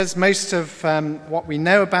Most of what we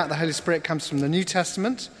know about the Holy Spirit comes from the New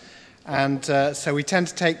Testament, and so we tend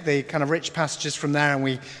to take the kind of rich passages from there, and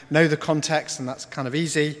we know the context, and that's kind of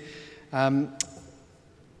easy.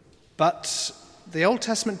 But the Old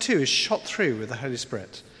Testament too is shot through with the Holy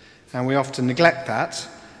Spirit, and we often neglect that.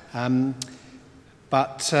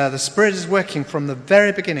 But the Spirit is working from the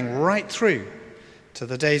very beginning right through to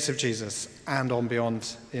the days of Jesus and on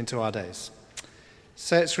beyond into our days.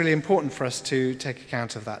 So it's really important for us to take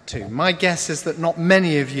account of that too. My guess is that not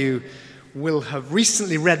many of you will have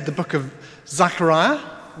recently read the book of Zechariah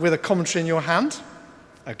with a commentary in your hand.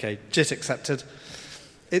 Okay, JIT accepted.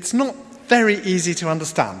 It's not very easy to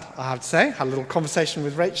understand, I have to say. I had a little conversation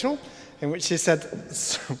with Rachel in which she said,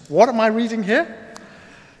 "What am I reading here?"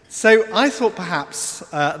 So I thought perhaps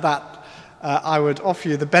that I would offer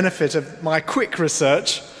you the benefit of my quick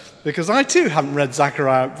research, because I too haven't read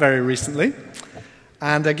Zechariah very recently,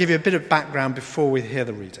 and I'll give you a bit of background before we hear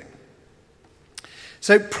the reading.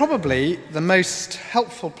 So probably the most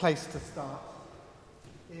helpful place to start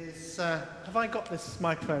is, have I got this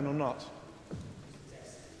microphone or not?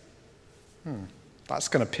 That's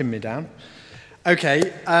going to pin me down.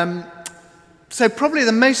 Okay, so probably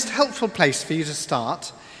the most helpful place for you to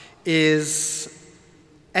start is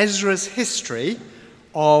Ezra's history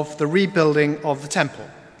of the rebuilding of the temple.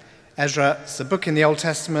 Ezra is a book in the Old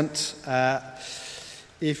Testament.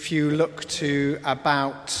 If you look to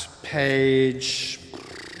about page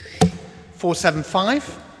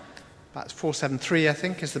 475, that's 473, I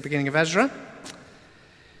think, is the beginning of Ezra.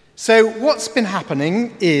 So what's been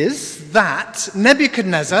happening is that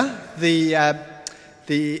Nebuchadnezzar, the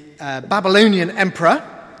Babylonian emperor,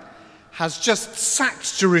 has just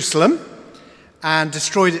sacked Jerusalem and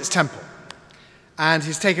destroyed its temple. And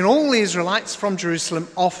he's taken all the Israelites from Jerusalem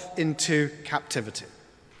off into captivity.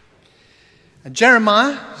 And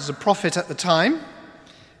Jeremiah was a prophet at the time.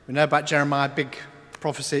 We know about Jeremiah, big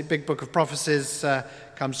book of prophecies,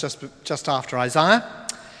 comes just after Isaiah.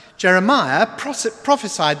 Jeremiah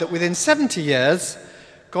prophesied that within 70 years,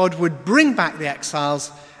 God would bring back the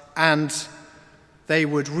exiles and they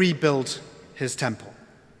would rebuild his temple.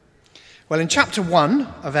 Well, in chapter 1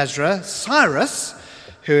 of Ezra, Cyrus,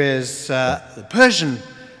 who is the Persian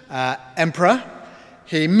emperor,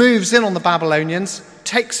 he moves in on the Babylonians,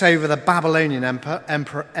 takes over the Babylonian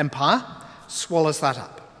empire, swallows that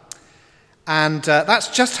up. And that's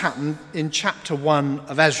just happened in chapter 1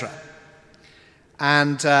 of Ezra.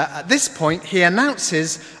 And at this point, he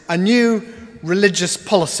announces a new religious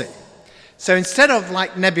policy. So instead of,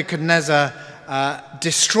 like Nebuchadnezzar,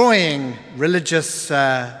 destroying religious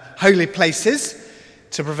holy places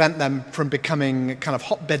to prevent them from becoming kind of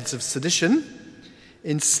hotbeds of sedition,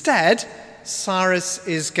 instead, Cyrus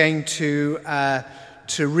is going to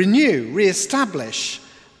re-establish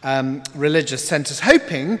religious centers,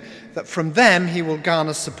 hoping that from them he will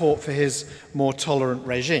garner support for his more tolerant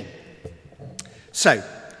regime. So,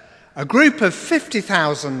 a group of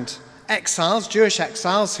 50,000 exiles, Jewish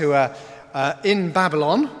exiles, who are in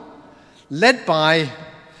Babylon, led by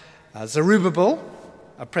Zerubbabel,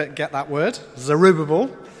 get that word, Zerubbabel,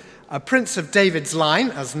 a prince of David's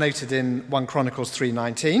line, as noted in 1 Chronicles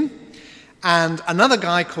 3:19, and another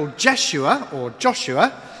guy called Jeshua, or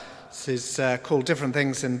Joshua, this is called different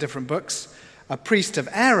things in different books, a priest of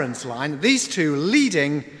Aaron's line. These two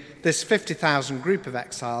leading this 50,000 group of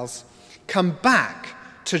exiles come back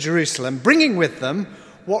to Jerusalem, bringing with them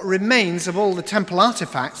what remains of all the temple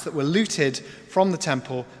artifacts that were looted from the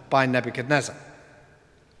temple by Nebuchadnezzar.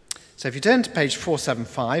 So if you turn to page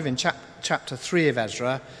 475 in chapter 3 of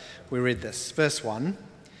Ezra, we read this, verse 1.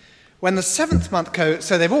 When the 7th month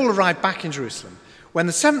so they've all arrived back in Jerusalem. When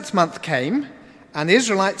the 7th month came and the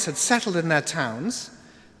Israelites had settled in their towns,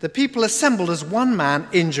 the people assembled as one man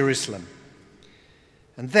in Jerusalem.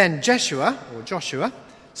 And then Joshua,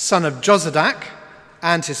 son of Jozadak,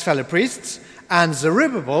 and his fellow priests, and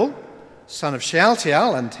Zerubbabel, son of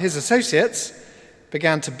Shealtiel, and his associates,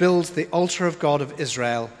 began to build the altar of God of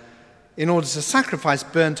Israel in order to sacrifice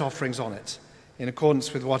burnt offerings on it, in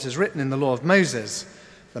accordance with what is written in the law of Moses,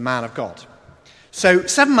 the man of God. So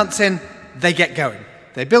 7 months in, they get going.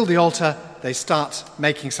 They build the altar, they start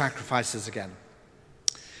making sacrifices again.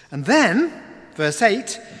 And then, verse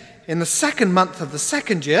 8, in the 2nd month of the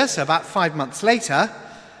 2nd year, so about 5 months later,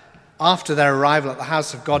 after their arrival at the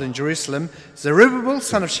house of God in Jerusalem, Zerubbabel,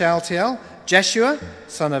 son of Shealtiel, Jeshua,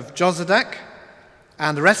 son of Jozadak,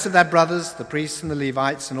 and the rest of their brothers, the priests and the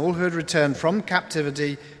Levites, and all who had returned from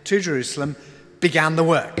captivity to Jerusalem, began the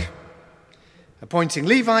work, appointing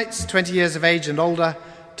Levites, 20 years of age and older,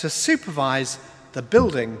 to supervise the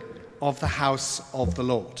building of the house of the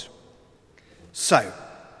Lord. So,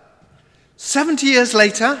 70 years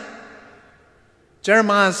later,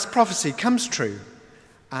 Jeremiah's prophecy comes true,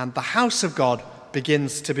 and the house of God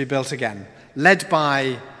begins to be built again, led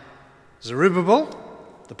by Zerubbabel,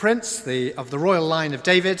 the prince of the royal line of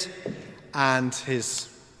David, and his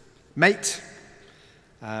mate,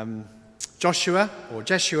 Joshua,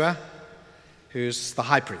 who's the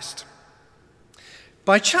high priest.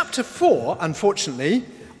 By chapter 4, unfortunately,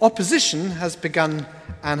 opposition has begun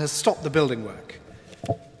and has stopped the building work.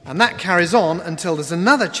 And that carries on until there's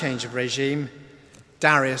another change of regime,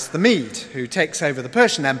 Darius the Mede, who takes over the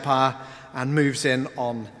Persian Empire and moves in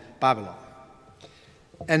on Babylon.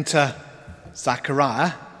 Enter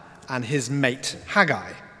Zechariah and his mate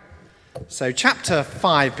Haggai. So chapter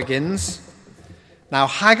 5 begins. Now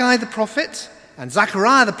Haggai the prophet and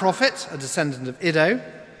Zechariah the prophet, a descendant of Iddo,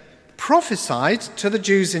 prophesied to the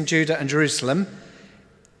Jews in Judah and Jerusalem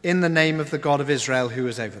in the name of the God of Israel who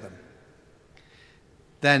was over them.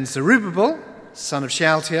 Then Zerubbabel, son of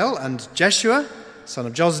Shealtiel, and Jeshua, son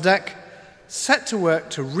of Josedek, set to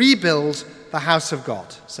work to rebuild the house of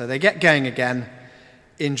God. So they get going again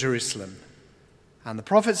in Jerusalem. And the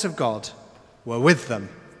prophets of God were with them,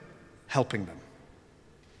 helping them.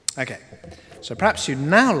 Okay, so perhaps you'd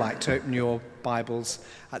now like to open your Bibles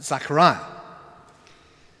at Zechariah.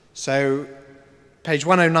 So, page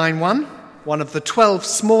 1091, one of the 12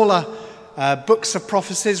 smaller books of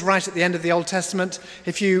prophecies right at the end of the Old Testament.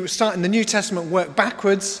 If you start in the New Testament, work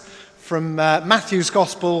backwards from Matthew's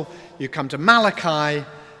Gospel, you come to Malachi,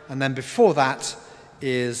 and then before that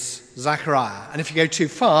is Zechariah. And if you go too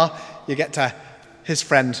far, you get to his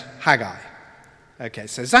friend Haggai. Okay,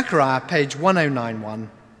 so Zechariah, page 1091.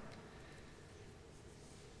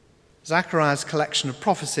 Zechariah's collection of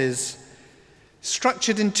prophecies,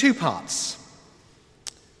 structured in two parts.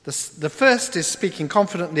 The first is speaking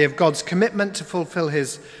confidently of God's commitment to fulfill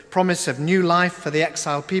his promise of new life for the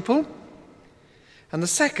exiled people. And the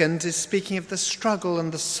second is speaking of the struggle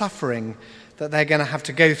and the suffering that they're going to have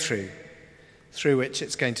to go through which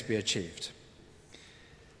it's going to be achieved.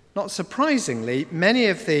 Not surprisingly, many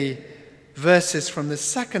of the verses from the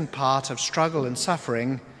second part of struggle and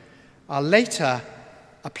suffering are later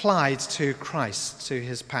applied to Christ, to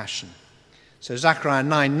his passion. So Zechariah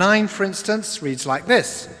 9:9, for instance, reads like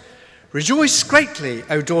this: "Rejoice greatly,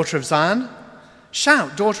 O daughter of Zion.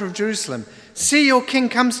 Shout, daughter of Jerusalem. See, your king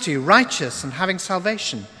comes to you, righteous and having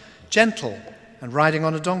salvation, gentle and riding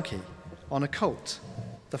on a donkey, on a colt,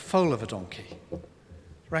 the foal of a donkey."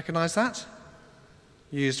 Recognize that?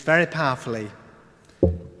 Used very powerfully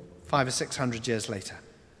 500 or 600 years later.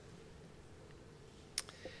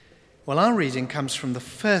 Well, our reading comes from the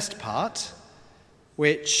first part,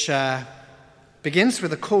 which begins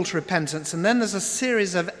with a call to repentance, and then there's a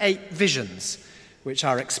series of 8 visions which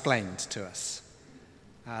are explained to us.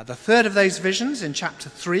 The third of those visions, in chapter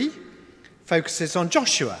 3, focuses on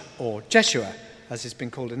Joshua, or Jeshua, as he's been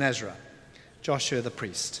called in Ezra, Joshua the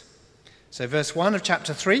priest. So verse 1 of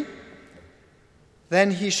chapter 3, "Then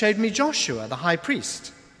he showed me Joshua, the high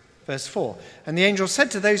priest." Verse 4, "And the angel said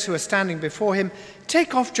to those who were standing before him,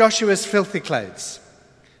 'Take off Joshua's filthy clothes.'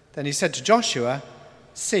 Then he said to Joshua,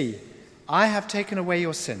 'See, I have taken away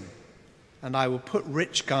your sin, and I will put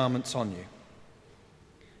rich garments on you.'"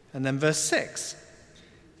 And then verse 6,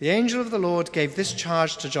 "The angel of the Lord gave this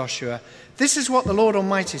charge to Joshua, 'This is what the Lord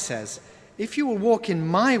Almighty says, if you will walk in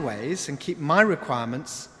my ways and keep my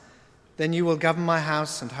requirements, then you will govern my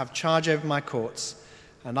house and have charge over my courts,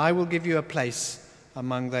 and I will give you a place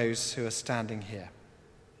among those who are standing here.'"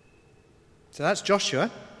 So that's Joshua,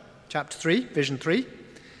 chapter 3, vision 3.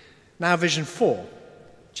 Now vision 4,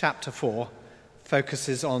 chapter 4,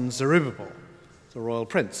 focuses on Zerubbabel, the royal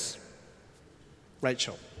prince.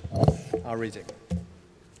 Rachel, our reading.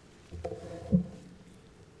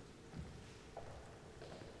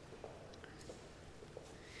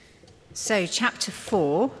 So chapter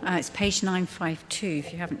 4, it's page 952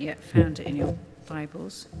 if you haven't yet found it in your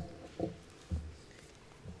Bibles.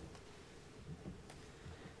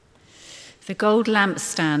 The gold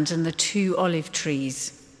lampstand and the 2 olive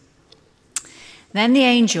trees. Then the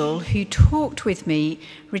angel who talked with me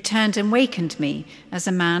returned and wakened me, as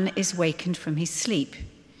a man is wakened from his sleep.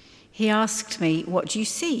 He asked me, "What do you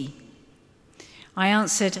see?" I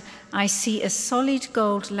answered, "I see a solid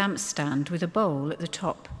gold lampstand with a bowl at the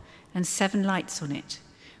top and 7 lights on it,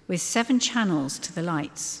 with 7 channels to the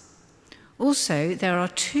lights. Also, there are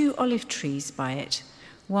 2 olive trees by it,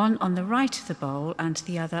 one on the right of the bowl and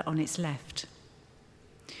the other on its left."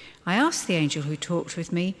 I asked the angel who talked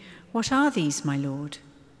with me, "What are these, my Lord?"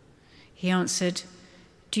 He answered,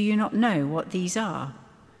 "Do you not know what these are?"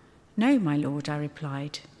 "No, my Lord," I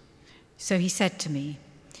replied. So he said to me,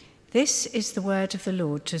 "This is the word of the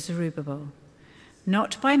Lord to Zerubbabel,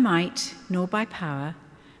 Not by might nor by power,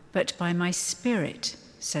 but by my Spirit,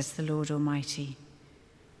 says the Lord Almighty.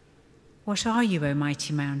 What are you, O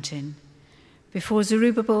mighty mountain? Before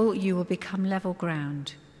Zerubbabel you will become level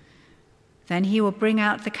ground. Then he will bring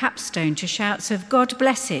out the capstone to shouts of, God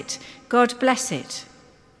bless it, God bless it.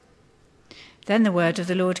 Then the word of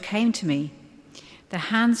the Lord came to me. The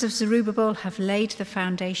hands of Zerubbabel have laid the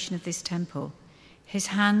foundation of this temple. His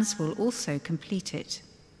hands will also complete it.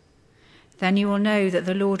 Then you will know that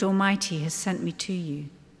the Lord Almighty has sent me to you.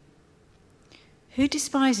 Who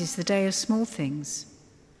despises the day of small things?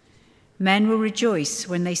 Men will rejoice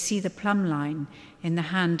when they see the plumb line in the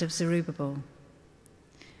hand of Zerubbabel.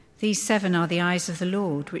 These 7 are the eyes of the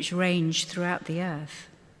Lord, which range throughout the earth.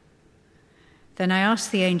 Then I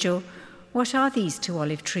asked the angel, what are these 2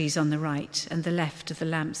 olive trees on the right and the left of the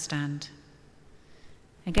lampstand?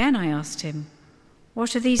 Again I asked him,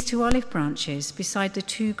 what are these 2 olive branches beside the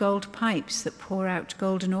 2 gold pipes that pour out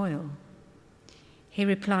golden oil? He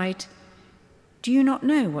replied, do you not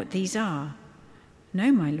know what these are?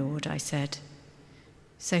 No, my lord, I said.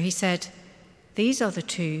 So he said, these are the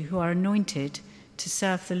 2 who are anointed to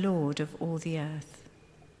serve the Lord of all the earth.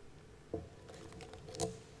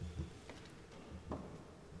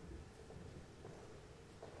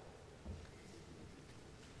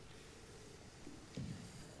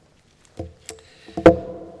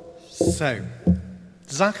 So,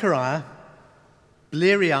 Zechariah,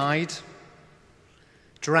 bleary-eyed,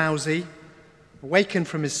 drowsy, awakened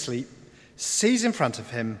from his sleep, sees in front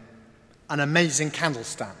of him an amazing candle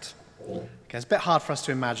stand. Okay, it's a bit hard for us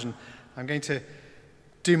to imagine. I'm going to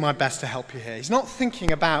do my best to help you here. He's not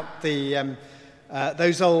thinking about the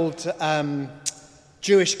those old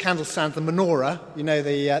Jewish candle stands, the menorah, you know,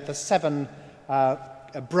 the 7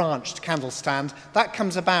 branched candle stand. That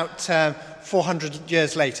comes about 400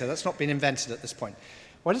 years later. That's not been invented at this point.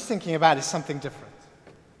 What he's thinking about is something different.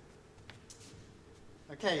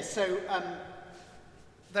 Okay, so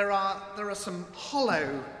there are some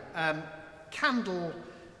hollow candle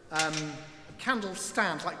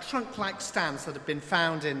stands, like trunk-like stands, that have been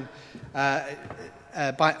found in by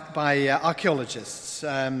archaeologists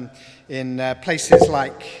in places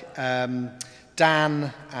like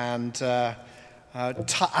Dan and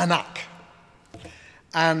Anak.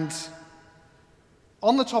 And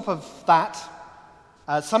on the top of that,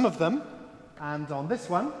 some of them, and on this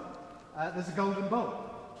one, there's a golden bowl.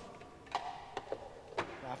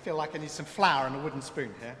 I feel like I need some flour and a wooden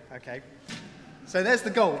spoon here. Okay. So there's the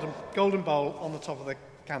golden bowl on the top of the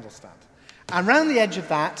candle stand. And around the edge of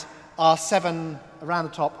that are 7, around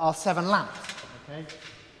the top are 7 lamps. Okay.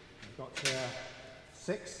 We've got here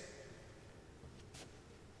 6.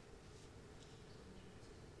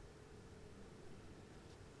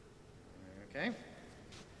 Okay.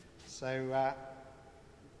 So,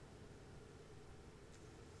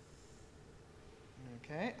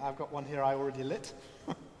 okay, I've got one here I already lit.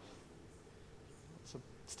 It's a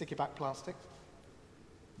sticky back plastic.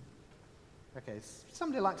 Okay,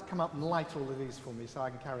 somebody like to come up and light all of these for me so I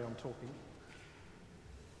can carry on talking.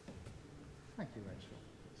 Thank you, Rachel.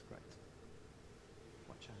 That's great.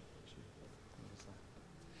 Watch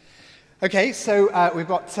out. Okay, so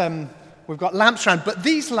we've got lamps around, but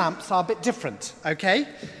these lamps are a bit different. Okay,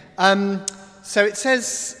 so it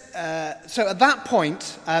says so at that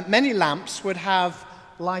point, many lamps would have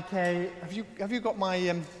like a. Have you got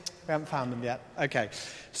my? We haven't found them yet. Okay,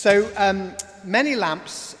 so many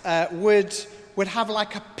lamps would have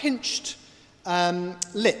like a pinched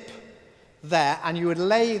lip there, and you would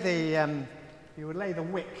lay the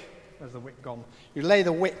wick. Where's the wick gone? You lay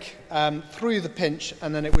the wick through the pinch,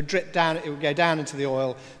 and then it would drip down. It would go down into the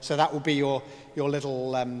oil. So that would be your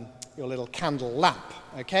little candle lamp.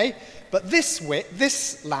 Okay, but this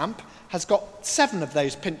lamp has got 7 of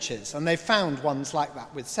those pinches, and they've found ones like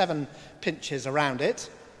that with 7 pinches around it.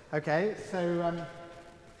 Okay, so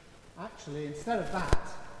actually instead of that,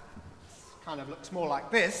 it kind of looks more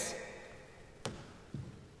like this.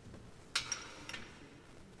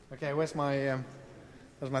 Okay, where's my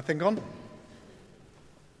thing gone?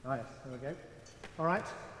 Oh, yes, there we go. All right.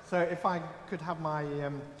 So if I could have my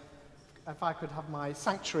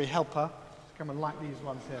sanctuary helper to come and light these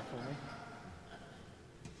ones here for me.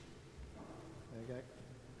 There you go.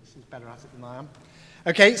 She's better at it than I am.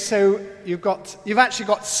 Okay, so you've actually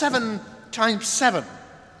got 7 times 7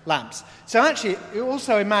 lamps. So actually, you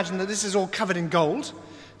also imagine that this is all covered in gold.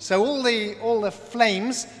 So all the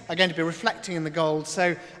flames are going to be reflecting in the gold.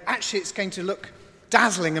 So actually, it's going to look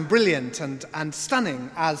dazzling and brilliant and stunning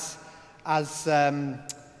as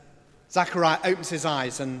Zechariah opens his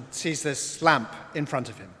eyes and sees this lamp in front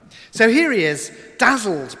of him. So here he is,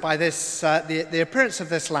 dazzled by this the appearance of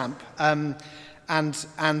this lamp,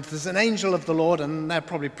 and there's an angel of the Lord, and they're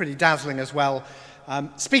probably pretty dazzling as well,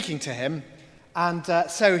 speaking to him. And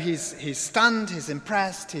so he's stunned, he's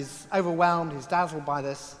impressed, he's overwhelmed, he's dazzled by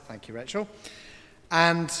this. Thank you, Rachel.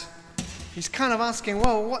 And he's kind of asking,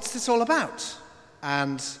 well, what's this all about?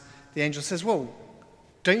 And the angel says, well,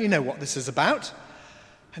 don't you know what this is about?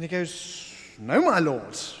 And he goes, no, my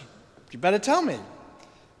Lord, you better tell me.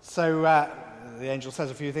 So the angel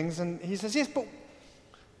says a few things, and he says, yes,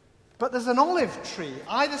 but there's an olive tree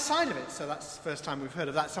either side of it. So that's the first time we've heard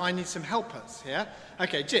of that, so I need some helpers here.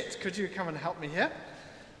 Okay, Jit, could you come and help me here?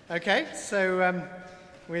 Okay, so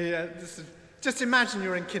just imagine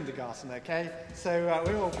you're in kindergarten, okay? So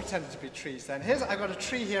we all pretended to be trees then. I've got a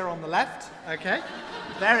tree here on the left, okay?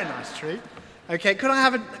 Very nice tree. Okay, could I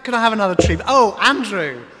have another tree? Oh,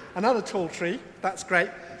 Andrew, another tall tree. That's great.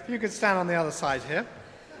 If you could stand on the other side here.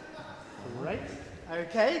 Great.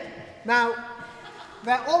 Okay. Now,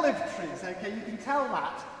 they're olive trees, okay? You can tell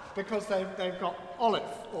that because they've got olive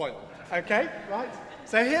oil, okay? Right?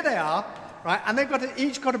 So here they are, right? And they've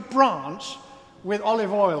each got a branch with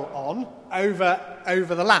olive oil on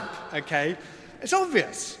over the lamp, okay? It's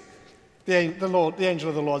obvious. The angel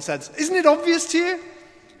of the Lord says, isn't it obvious to you?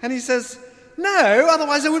 And he says, no,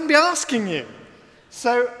 otherwise I wouldn't be asking you.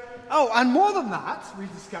 So, and more than that, we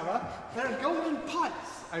discover, there are golden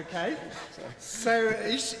pipes, okay? So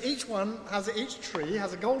each tree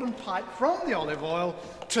has a golden pipe from the olive oil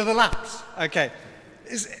to the lamps, okay?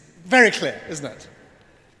 It's very clear, isn't it?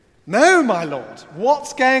 No, my Lord,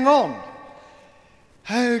 what's going on?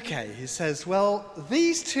 Okay, he says, well,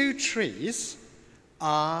 these two trees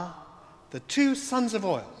are the two sons of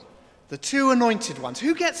oil, the two anointed ones.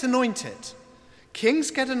 Who gets anointed?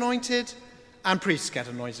 Kings get anointed and priests get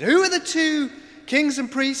anointed. Who are the two kings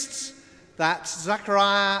and priests that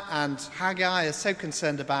Zechariah and Haggai are so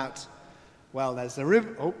concerned about? Well, there's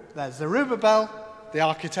Zerubbabel, the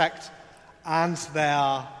architect, and there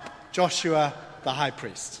are Joshua, the high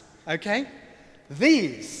priest. Okay?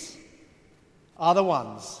 These are the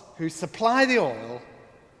ones who supply the oil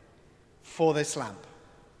for this lamp.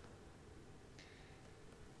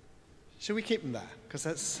 Should we keep them there? Because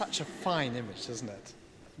that's such a fine image, isn't it?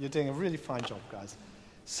 You're doing a really fine job, guys.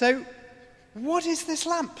 So, what is this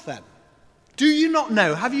lamp then? Do you not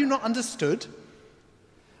know? Have you not understood?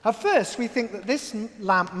 At first, we think that this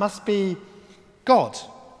lamp must be God,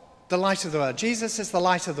 the light of the world. Jesus is the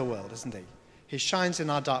light of the world, isn't he? He shines in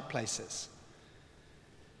our dark places.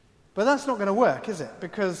 But that's not going to work, is it?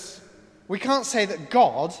 Because we can't say that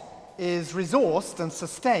God is resourced and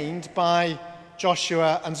sustained by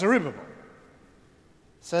Joshua and Zerubbabel.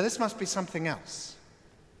 So this must be something else.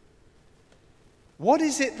 What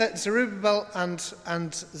is it that Zerubbabel and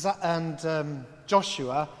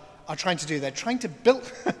Joshua are trying to do? They're trying to build,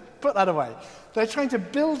 put that away. They're trying to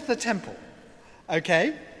build the temple.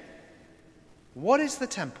 Okay? What is the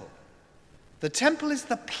temple? The temple is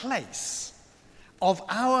the place of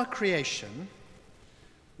our creation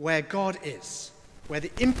where God is, where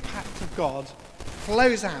the impact of God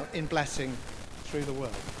flows out in blessing through the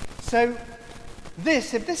world. So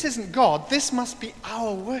if this isn't God, this must be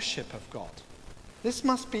our worship of God. This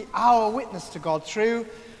must be our witness to God through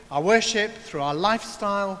our worship, through our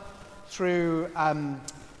lifestyle, through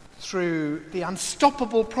the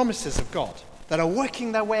unstoppable promises of God that are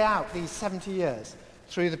working their way out these 70 years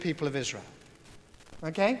through the people of Israel.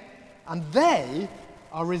 Okay? And they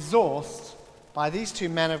are resourced by these two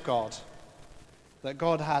men of God that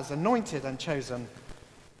God has anointed and chosen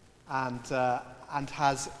and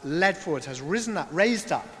has led forward, has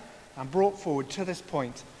raised up and brought forward to this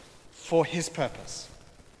point for his purpose.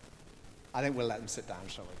 I think we'll let them sit down,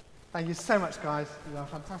 shall we? Thank you so much, guys. You are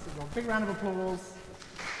fantastic. Big round of applause.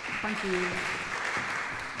 Thank you.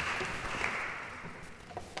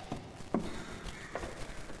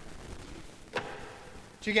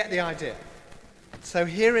 Do you get the idea? So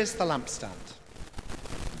here is the lampstand.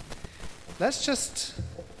 Let's just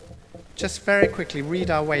very quickly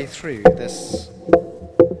read our way through this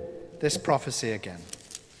prophecy again.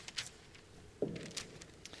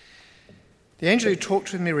 The angel who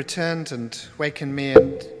talked with me returned and wakened me,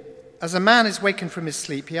 and as a man is wakened from his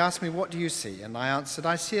sleep, he asked me, "What do you see?" And I answered,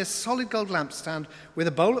 "I see a solid gold lampstand with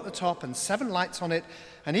a bowl at the top and 7 lights on it,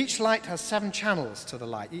 and each light has 7 channels to the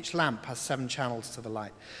light. Each lamp has 7 channels to the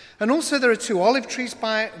light. And also there are 2 olive trees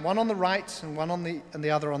by it, one on the right and one on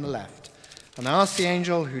the other on the left." And I asked the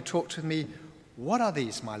angel who talked with me, "What are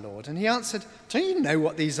these, my Lord?" And he answered, "Don't you know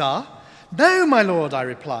what these are?" "No, my Lord," I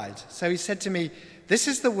replied. So he said to me, "This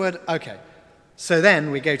is the word..." Okay, so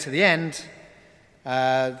then we go to the end,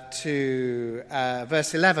 to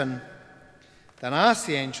verse 11. Then I asked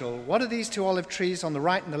the angel, what are these 2 olive trees on the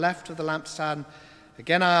right and the left of the lampstand?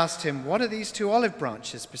 Again I asked him, what are these 2 olive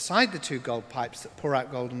branches beside the 2 gold pipes that pour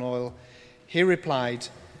out golden oil? He replied,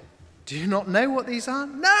 do you not know what these are?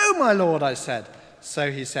 No, my lord, I said.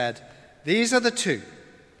 So he said, these are the 2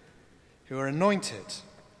 who are anointed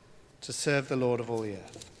to serve the Lord of all the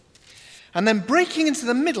earth. And then breaking into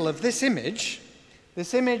the middle of this image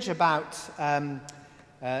about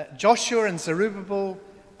Joshua and Zerubbabel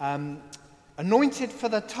anointed for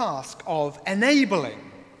the task of enabling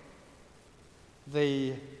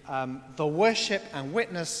the worship and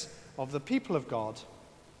witness of the people of God,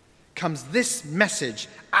 comes this message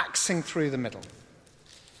axing through the middle.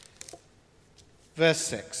 Verse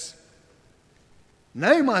 6.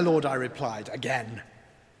 No, my lord, I replied again.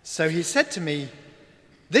 So he said to me,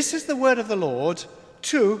 this is the word of the Lord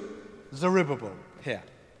to Zerubbabel. Here.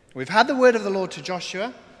 We've had the word of the Lord to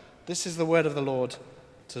Joshua. This is the word of the Lord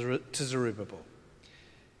to Zerubbabel.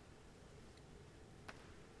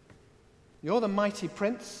 You're the mighty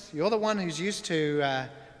prince. You're the one who's used to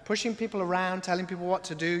pushing people around, telling people what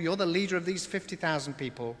to do. You're the leader of these 50,000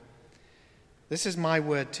 people. This is my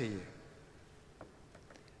word to you.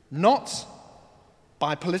 Not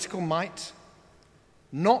by political might,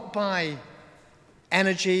 not by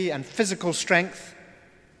energy and physical strength,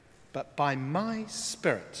 but by my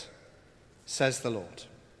Spirit, says the Lord.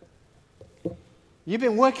 You've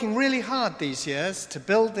been working really hard these years to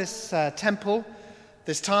build this temple,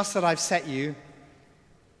 this task that I've set you.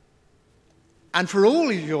 And for all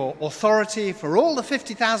of your authority, for all the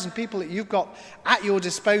 50,000 people that you've got at your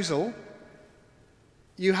disposal,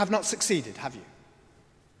 you have not succeeded, have you?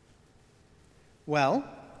 Well,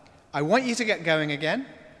 I want you to get going again.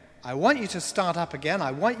 I want you to start up again.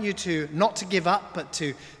 I want you to not to give up, but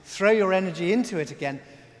to throw your energy into it again.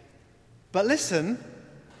 But listen,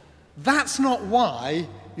 that's not why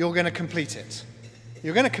you're going to complete it.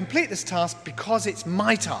 You're going to complete this task because it's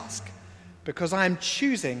my task, because I am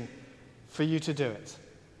choosing for you to do it.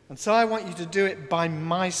 And so I want you to do it by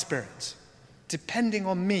my Spirit, depending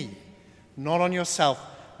on me, not on yourself,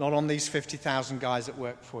 not on these 50,000 guys that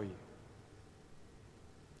work for you.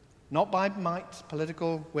 Not by might,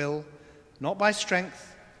 political will, not by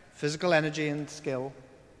strength, physical energy and skill,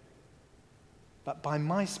 but by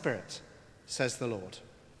my Spirit, says the Lord.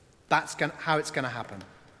 That's how it's going to happen.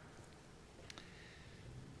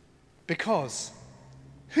 Because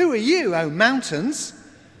who are you, O mountains,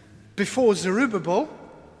 before Zerubbabel?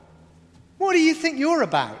 What do you think you're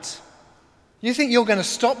about? You think you're going to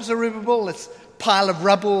stop Zerubbabel, this pile of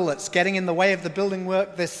rubble that's getting in the way of the building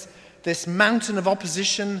work, this mountain of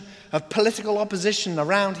opposition, of political opposition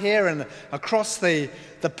around here and across the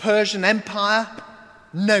Persian Empire?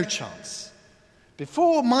 No chance.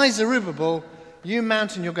 Before my Zerubbabel, you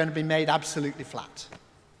mountain, you're going to be made absolutely flat.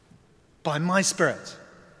 By my Spirit,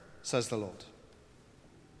 says the Lord.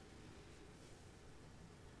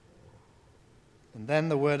 And then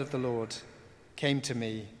the word of the Lord came to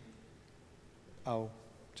me.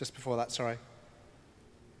 Just before that, sorry.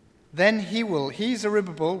 Then he,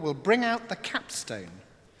 Zerubbabel, will bring out the capstone.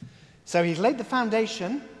 So he's laid the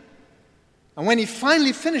foundation, and when he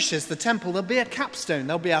finally finishes the temple, there'll be a capstone.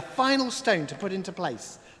 There'll be a final stone to put into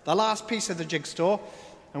place, the last piece of the jigsaw.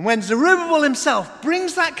 And when Zerubbabel himself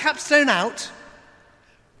brings that capstone out,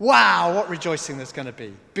 wow, what rejoicing there's going to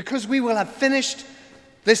be. Because we will have finished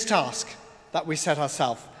this task that we set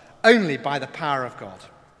ourselves only by the power of God.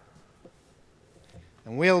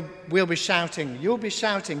 And we'll be shouting, you'll be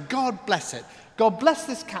shouting, God bless it. God bless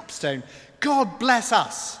this capstone. God bless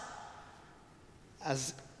us.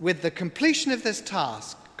 As with the completion of this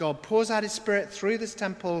task, God pours out his Spirit through this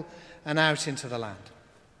temple and out into the land.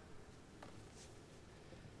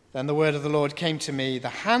 Then the word of the Lord came to me. The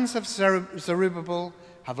hands of Zerubbabel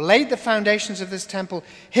have laid the foundations of this temple.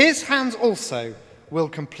 His hands also will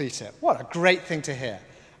complete it. What a great thing to hear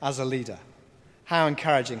as a leader. How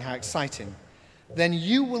encouraging, how exciting. Then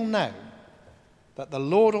you will know that the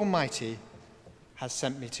Lord Almighty has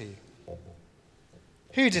sent me to you.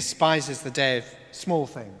 Who despises the day of small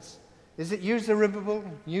things? Is it you, Zerubbabel?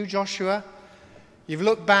 You, Joshua? You've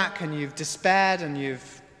looked back and you've despaired and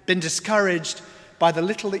you've been discouraged by the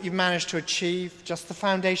little that you've managed to achieve, just the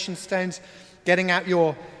foundation stones, getting out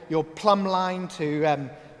your plumb line to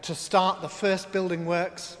start the first building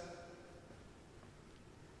works.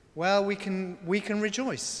 Well, we can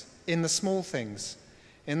rejoice in the small things,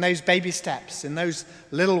 in those baby steps, in those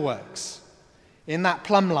little works, in that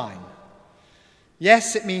plumb line.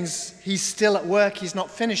 Yes, it means he's still at work, he's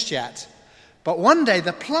not finished yet. But one day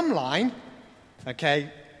the plumb line,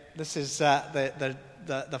 okay, this is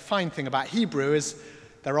the fine thing about Hebrew is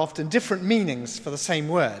There are often different meanings for the same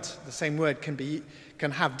word. The same word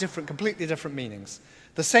can have completely different meanings.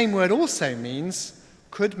 The same word also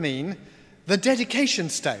could mean the dedication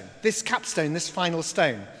stone, this capstone, this final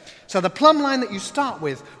stone. So the plumb line that you start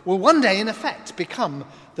with will one day, in effect, become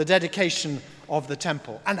the dedication of the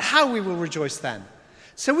temple, and how we will rejoice then.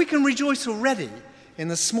 So we can rejoice already in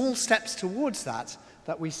the small steps towards that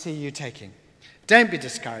we see you taking. Don't be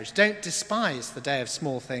discouraged. Don't despise the day of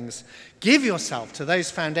small things. Give yourself to those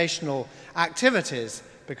foundational activities,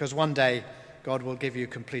 because one day God will give you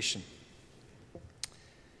completion.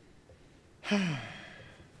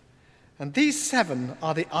 And these 7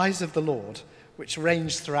 are the eyes of the Lord, which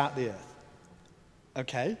range throughout the earth.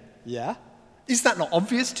 Okay, yeah. Is that not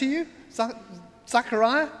obvious to you,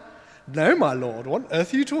 Zechariah? No, my Lord, what on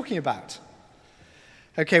earth are you talking about?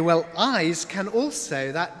 Okay, well, eyes can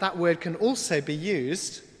also, that word can also be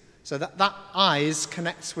used, so that eyes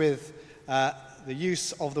connects with the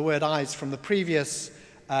use of the word eyes from the previous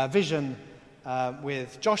vision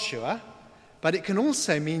with Joshua, but it can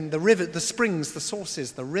also mean the river, the springs, the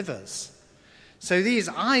sources, the rivers. So these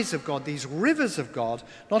eyes of God, these rivers of God,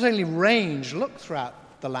 not only look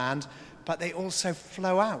throughout the land, but they also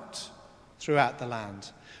flow out throughout the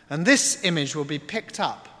land. And this image will be picked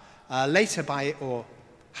up later or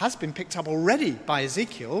has been picked up already by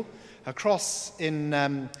Ezekiel across in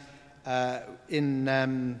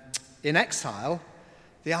exile.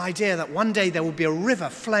 The idea that one day there will be a river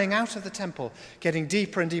flowing out of the temple, getting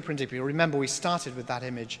deeper and deeper and deeper. You'll remember we started with that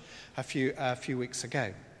image a few weeks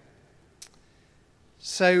ago.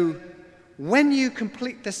 So when you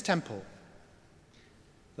complete this temple,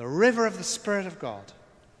 the river of the Spirit of God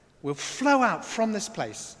will flow out from this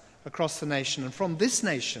place across the nation, and from this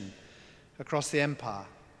nation across the empire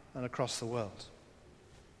and across the world.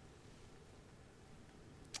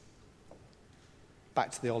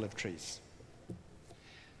 Back to the olive trees.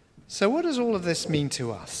 So what does all of this mean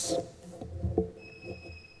to us?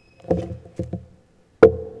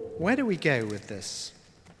 Where do we go with this?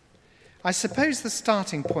 I suppose the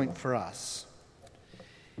starting point for us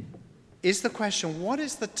is the question, what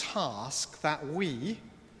is the task that we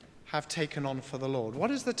have taken on for the Lord?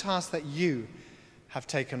 What is the task that you have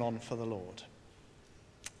taken on for the Lord?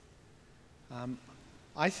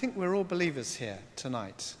 I think we're all believers here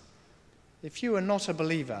tonight. If you are not a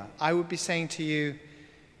believer, I would be saying to you,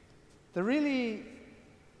 the really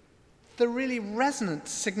resonant,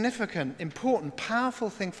 significant, important, powerful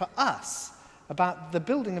thing for us about the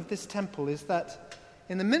building of this temple is that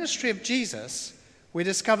in the ministry of Jesus, we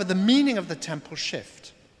discover the meaning of the temple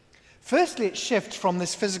shift. Firstly, it shifts from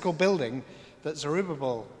this physical building that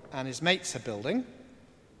Zerubbabel and his mates are building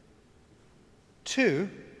to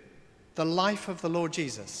the life of the Lord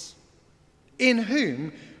Jesus, in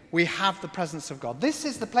whom we have the presence of God. This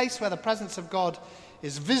is the place where the presence of God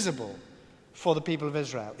is visible for the people of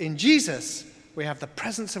Israel. In Jesus, we have the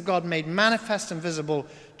presence of God made manifest and visible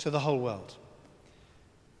to the whole world.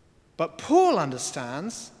 But Paul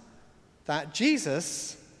understands that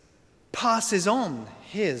Jesus passes on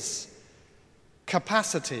his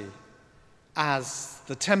capacity as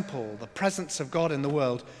the temple, the presence of God in the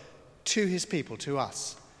world, to his people, to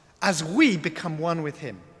us, as we become one with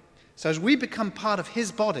him. So as we become part of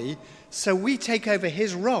his body, so we take over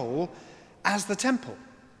his role as the temple.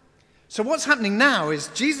 So what's happening now is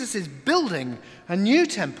Jesus is building a new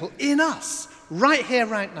temple in us, right here,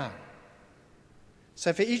 right now.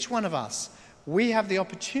 So for each one of us, we have the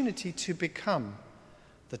opportunity to become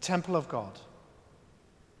the temple of God,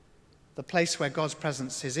 the place where God's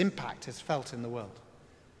presence, his impact is felt in the world.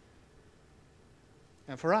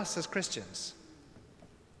 And for us as Christians,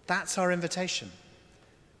 that's our invitation.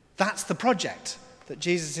 That's the project that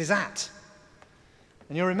Jesus is at.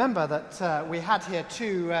 And you'll remember that we had here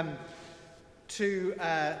two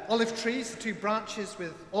olive trees, 2 branches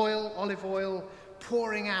with olive oil,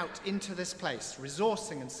 pouring out into this place,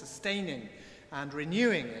 resourcing and sustaining and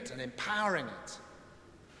renewing it and empowering it.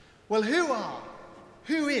 Well,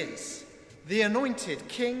 who is the anointed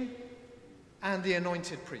king and the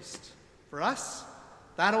anointed priest? For us,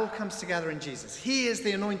 that all comes together in Jesus. He is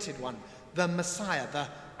the anointed one, the Messiah, the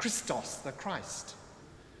Christos, the Christ.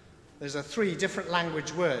 There's 3 different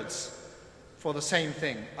language words for the same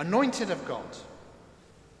thing. Anointed of God,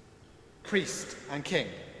 priest and king.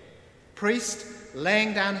 Priest,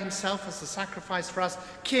 laying down himself as the sacrifice for us.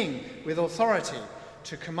 King, with authority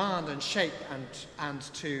to command and shape and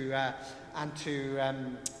to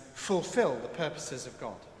fulfill the purposes of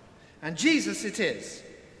God. And Jesus it is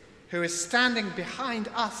who is standing behind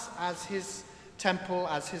us as his temple,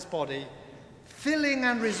 as his body, filling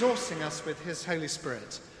and resourcing us with his Holy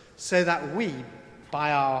Spirit, so that we,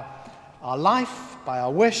 by our life by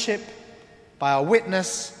our worship, by our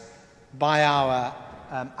witness, by our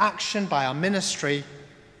action, by our ministry,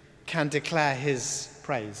 can declare his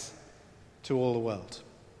praise to all the world.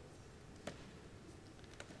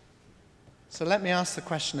 So let me ask the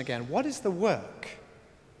question again. What is the work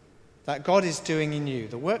that God is doing in you,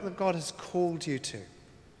 the work that God has called you to?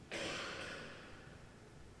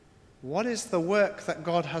 What is the work that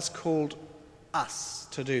God has called us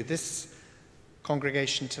to do, this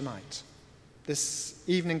congregation tonight, this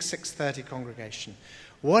evening 6:30 congregation?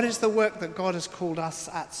 What is the work that God has called us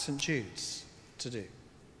at St. Jude's to do?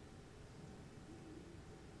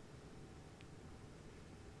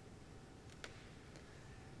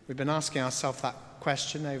 We've been asking ourselves that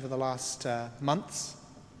question over the last months.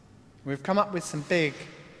 We've come up with some big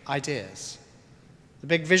ideas. The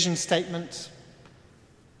big vision statement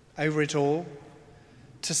over it all,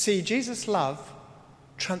 to see Jesus' love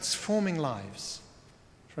transforming lives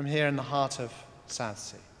from here in the heart of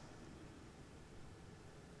Southsea.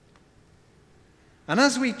 And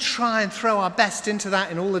as we try and throw our best into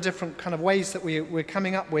that in all the different kind of ways that we're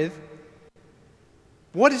coming up with,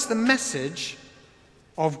 what is the message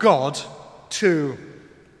of God to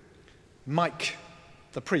Mike,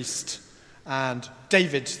 the priest, and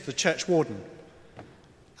David, the church warden,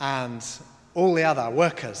 and all the other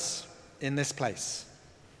workers in this place?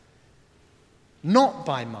 Not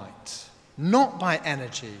by might, not by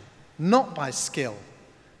energy, not by skill,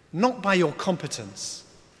 not by your competence,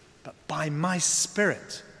 but by my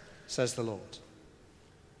Spirit, says the Lord.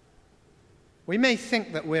 We may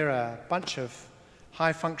think that we're a bunch of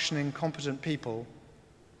high-functioning, competent people,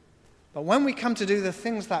 but when we come to do the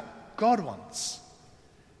things that God wants,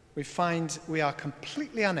 we find we are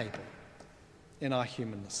completely unable in our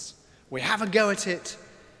humanness. We have a go at it,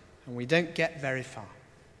 and we don't get very far.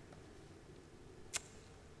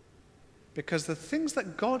 Because the things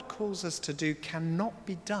that God calls us to do cannot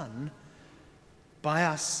be done by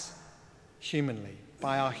us humanly,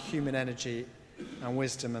 by our human energy and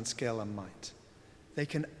wisdom and skill and might. They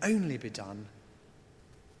can only be done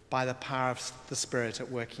by the power of the Spirit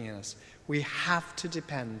at working in us. We have to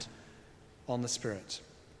depend on the Spirit.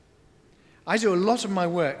 I do a lot of my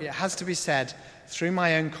work, it has to be said, through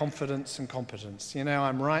my own confidence and competence.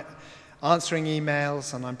 I'm answering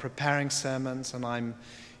emails, and I'm preparing sermons, and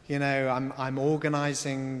I'm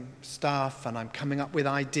organizing stuff, and I'm coming up with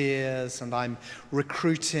ideas, and I'm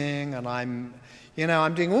recruiting, and I'm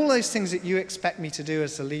doing all those things that you expect me to do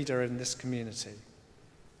as a leader in this community.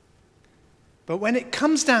 But when it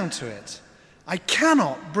comes down to it, I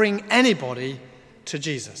cannot bring anybody to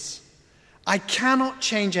Jesus. I cannot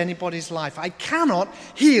change anybody's life. I cannot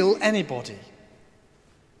heal anybody.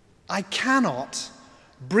 I cannot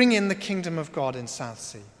bring in the kingdom of God in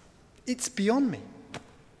Southsea. It's beyond me.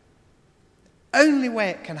 Only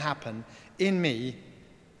way it can happen in me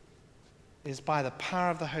is by the power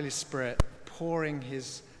of the Holy Spirit pouring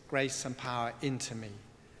his grace and power into me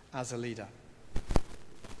as a leader.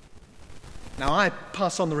 Now, I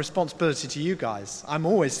pass on the responsibility to you guys. I'm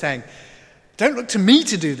always saying, don't look to me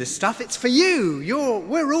to do this stuff. It's for you.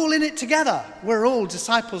 We're all in it together. We're all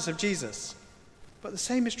disciples of Jesus. But the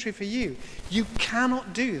same is true for you. You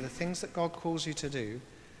cannot do the things that God calls you to do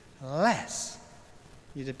unless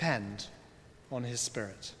you depend on his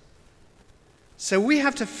Spirit. So we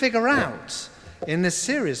have to figure out in this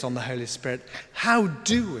series on the Holy Spirit, how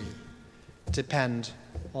do we depend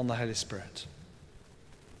on the Holy Spirit?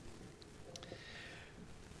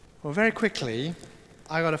 Well, very quickly,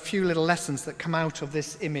 I got a few little lessons that come out of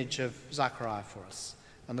this image of Zechariah for us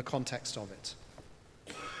and the context of it.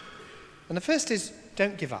 And the first is,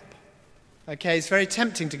 don't give up. Okay, it's very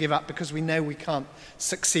tempting to give up because we know we can't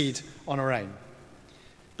succeed on our own.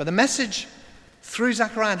 But the message through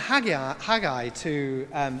Zechariah and Haggai to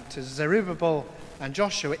Zerubbabel and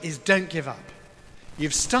Joshua is, don't give up.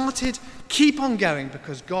 You've started, keep on going,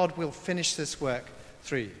 because God will finish this work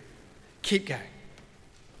through you. Keep going.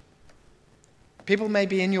 People may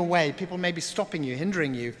be in your way, people may be stopping you,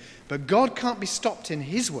 hindering you, but God can't be stopped in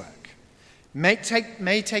his work. May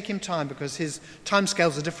take him time because his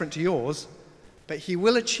timescales are different to yours, but he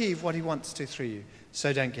will achieve what he wants to through you,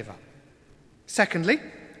 so don't give up. Secondly,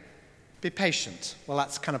 be patient. Well,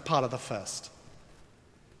 that's kind of part of the first.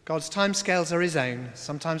 God's timescales are his own.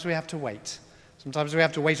 Sometimes we have to wait. Sometimes we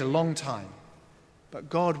have to wait a long time. But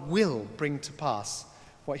God will bring to pass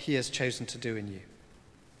what he has chosen to do in you.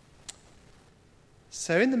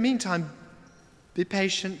 So in the meantime, be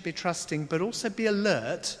patient, be trusting, but also be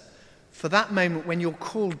alert for that moment when you're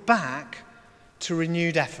called back to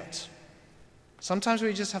renewed effort. Sometimes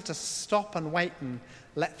we just have to stop and wait and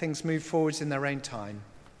let things move forwards in their own time.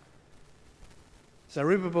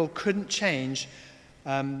 Zerubbabel couldn't change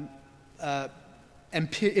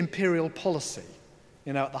imperial policy,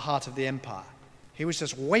 at the heart of the empire. He was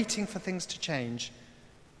just waiting for things to change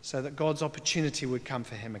so that God's opportunity would come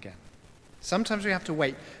for him again. Sometimes we have to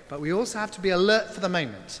wait, but we also have to be alert for the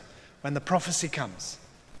moment when the prophecy comes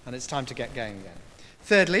and it's time to get going again.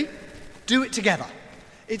 Thirdly, do it together.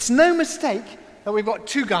 It's no mistake that we've got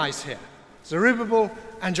two guys here, Zerubbabel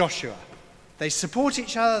and Joshua. They support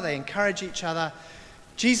each other, they encourage each other.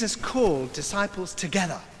 Jesus called disciples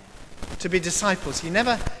together to be disciples. He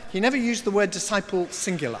never used the word disciple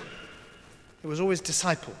singular. It was always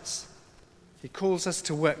disciples. He calls us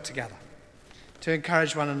to work together, to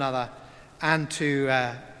encourage one another, and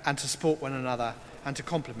to support one another, and to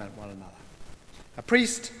complement one another. A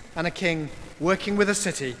priest and a king working with a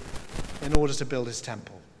city in order to build his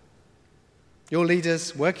temple. Your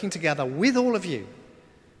leaders working together with all of you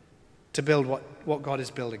to build what God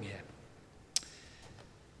is building here.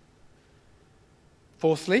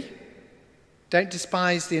 Fourthly, don't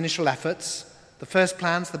despise the initial efforts, the first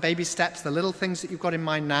plans, the baby steps, the little things that you've got in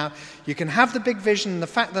mind now. You can have the big vision, and the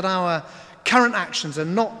fact that our current actions are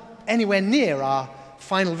not anywhere near our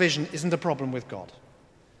final vision isn't a problem with God.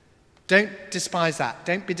 Don't despise that.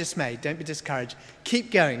 Don't be dismayed. Don't be discouraged.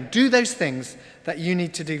 Keep going. Do those things that you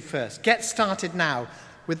need to do first. Get started now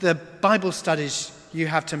with the Bible studies you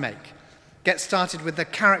have to make. Get started with the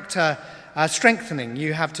character strengthening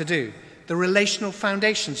you have to do, the relational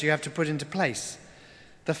foundations you have to put into place,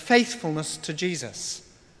 the faithfulness to Jesus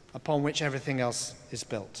upon which everything else is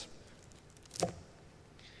built.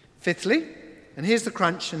 Fifthly, and here's the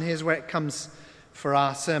crunch, and here's where it comes for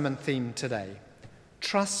our sermon theme today.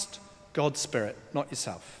 Trust God's Spirit, not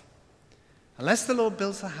yourself. Unless the Lord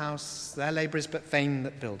builds the house, their labour is but vain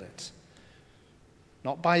that build it.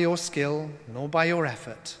 Not by your skill, nor by your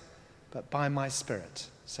effort, but by my Spirit,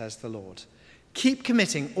 says the Lord. Keep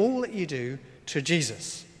committing all that you do to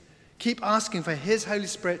Jesus. Keep asking for his Holy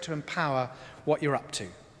Spirit to empower what you're up to.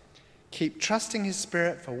 Keep trusting his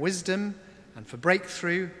Spirit for wisdom and for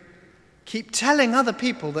breakthrough. Keep telling other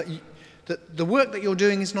people that the work that you're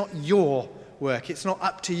doing is not your work. It's not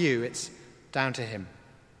up to you. It's down to him.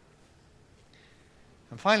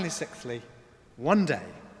 And finally, sixthly, one day,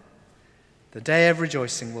 the day of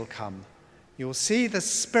rejoicing will come. You'll see the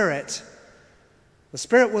Spirit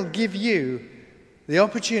will give you the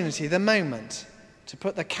opportunity, the moment, to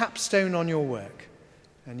put the capstone on your work.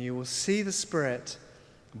 And you will see the Spirit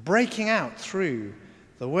breaking out through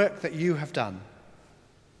the work that you have done.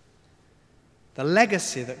 The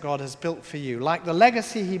legacy that God has built for you, like the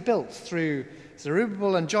legacy he built through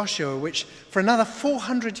Zerubbabel and Joshua, which for another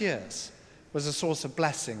 400 years was a source of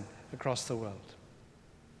blessing across the world.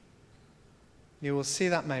 You will see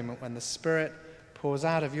that moment when the Spirit pours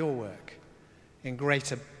out of your work in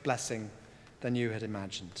greater blessing than you had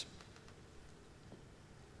imagined.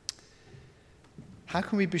 How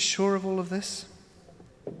can we be sure of all of this?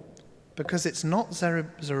 Because it's not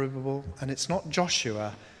Zerubbabel and it's not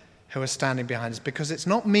Joshua who are standing behind us, because it's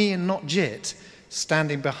not me and not Jit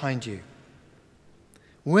standing behind you.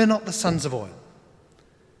 We're not the sons of oil.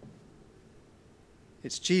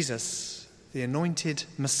 It's Jesus, the anointed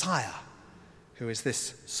Messiah, who is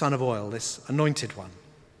this son of oil, this anointed one,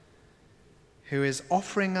 who is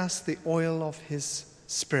offering us the oil of his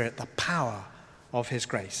Spirit, the power of his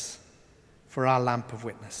grace, for our lamp of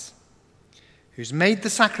witness, who's made the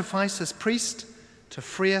sacrifice as priest to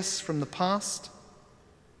free us from the past,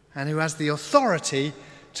 and who has the authority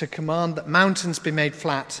to command that mountains be made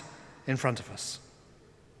flat in front of us,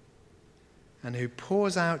 and who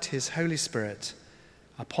pours out his Holy Spirit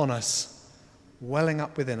upon us, welling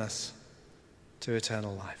up within us to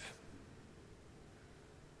eternal life.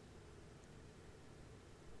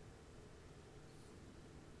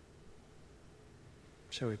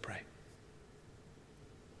 Shall we pray?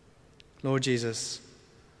 Lord Jesus,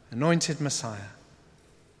 anointed Messiah,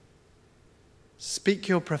 speak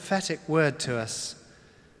your prophetic word to us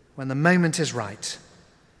when the moment is right,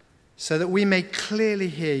 so that we may clearly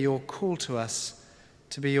hear your call to us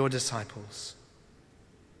to be your disciples.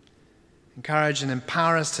 Encourage and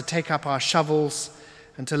empower us to take up our shovels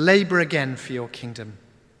and to labor again for your kingdom.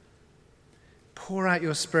 Pour out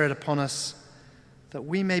your Spirit upon us that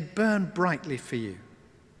we may burn brightly for you.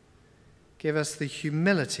 Give us the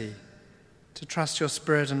humility to trust your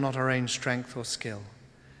Spirit and not our own strength or skill,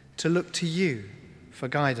 to look to you for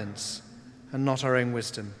guidance and not our own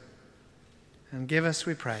wisdom. And give us,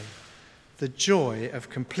 we pray, the joy of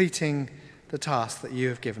completing the task that you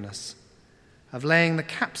have given us, of laying the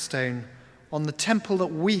capstone on the temple that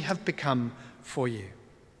we have become for you,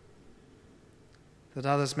 that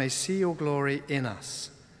others may see your glory in us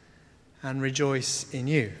and rejoice in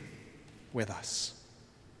you with us.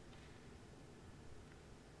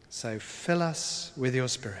 So fill us with your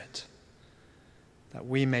Spirit, that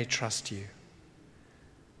we may trust you,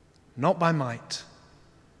 not by might,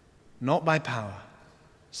 not by power,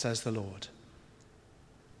 says the Lord,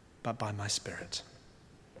 but by my Spirit.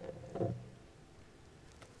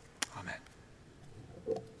 Amen.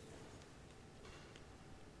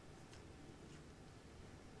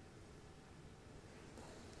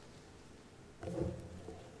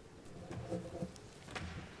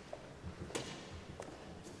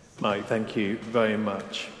 Mike, thank you very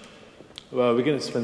much. Well, we're going to spend